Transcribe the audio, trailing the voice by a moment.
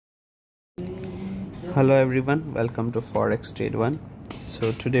Hello everyone, welcome to Forex Trade 1.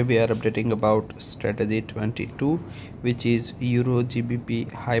 So today we are updating about strategy 22, which is Euro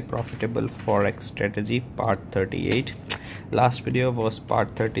GBP high profitable Forex strategy part 38. Last video was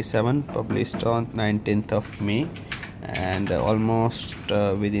part 37, published on 19th of May, and almost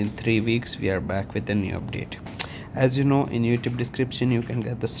within 3 weeks we are back with a new update. As you know, in YouTube description you can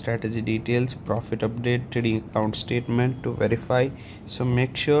get the strategy details, profit update, trading account statement to verify, so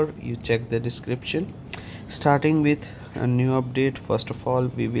make sure you check the description. Starting with a new update, first of all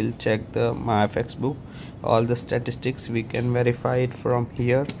we will check the MyFXBook. All the statistics we can verify it from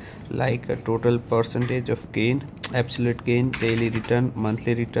here, like a total percentage of gain, absolute gain, daily return,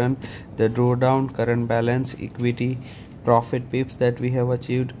 monthly return, the drawdown, current balance, equity, profit pips that we have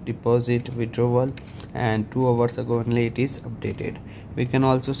achieved, deposit, withdrawal, and 2 hours ago only it is updated. We can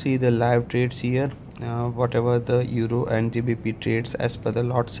also see the live trades here, whatever the Euro and GBP trades as per the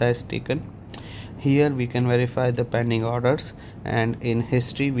lot size taken. Here we can verify the pending orders, and in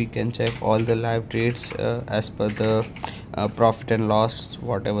history we can check all the live trades as per the profit and loss,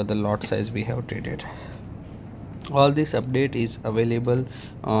 whatever the lot size we have traded. All this update is available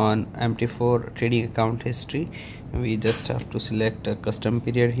on MT4 trading account history. We just have to select a custom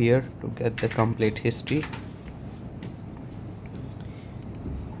period here to get the complete history.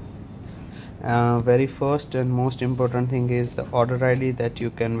 Very first and most important thing is the order ID that you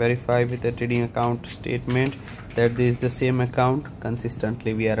can verify with the trading account statement that this is the same account.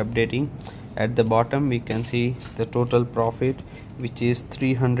 Consistently we are updating. At the bottom we can see the total profit, which is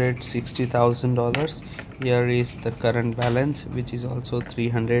 $360,000. Here is the current balance, which is also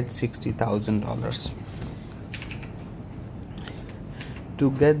 $360,000. To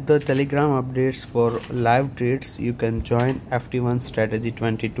get the Telegram updates for live trades, you can join FT1 strategy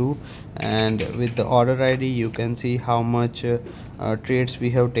 22, and with the order ID you can see how much trades we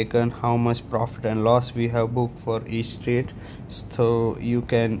have taken, how much profit and loss we have booked for each trade. So you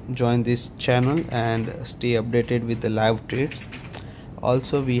can join this channel and stay updated with the live trades.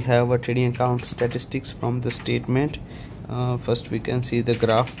 Also we have a trading account statistics from the statement. First we can see the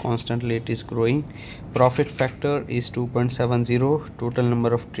graph, constantly it is growing. Profit factor is 2.70, total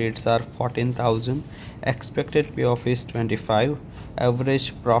number of trades are 14,000, expected payoff is 25,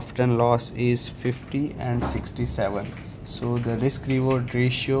 average profit and loss is 50 and 67. So the risk reward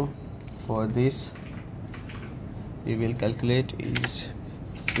ratio for this we will calculate is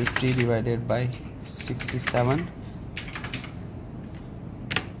 50 divided by 67.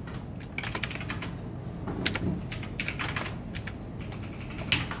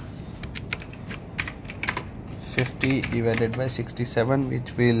 Divided by 67,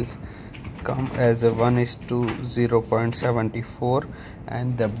 which will come as a 1:0.74,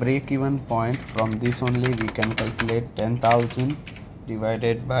 and the break-even point from this only we can calculate 10,000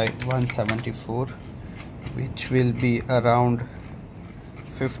 divided by 174, which will be around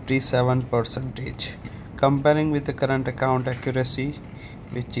 57%. Comparing with the current account accuracy,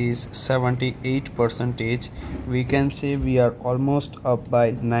 which is 78%, we can say we are almost up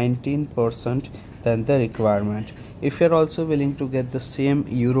by 19% than the requirement. If you are also willing to get the same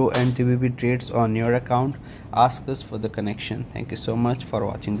Euro and GBP trades on your account, ask us for the connection. Thank you so much for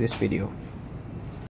watching this video.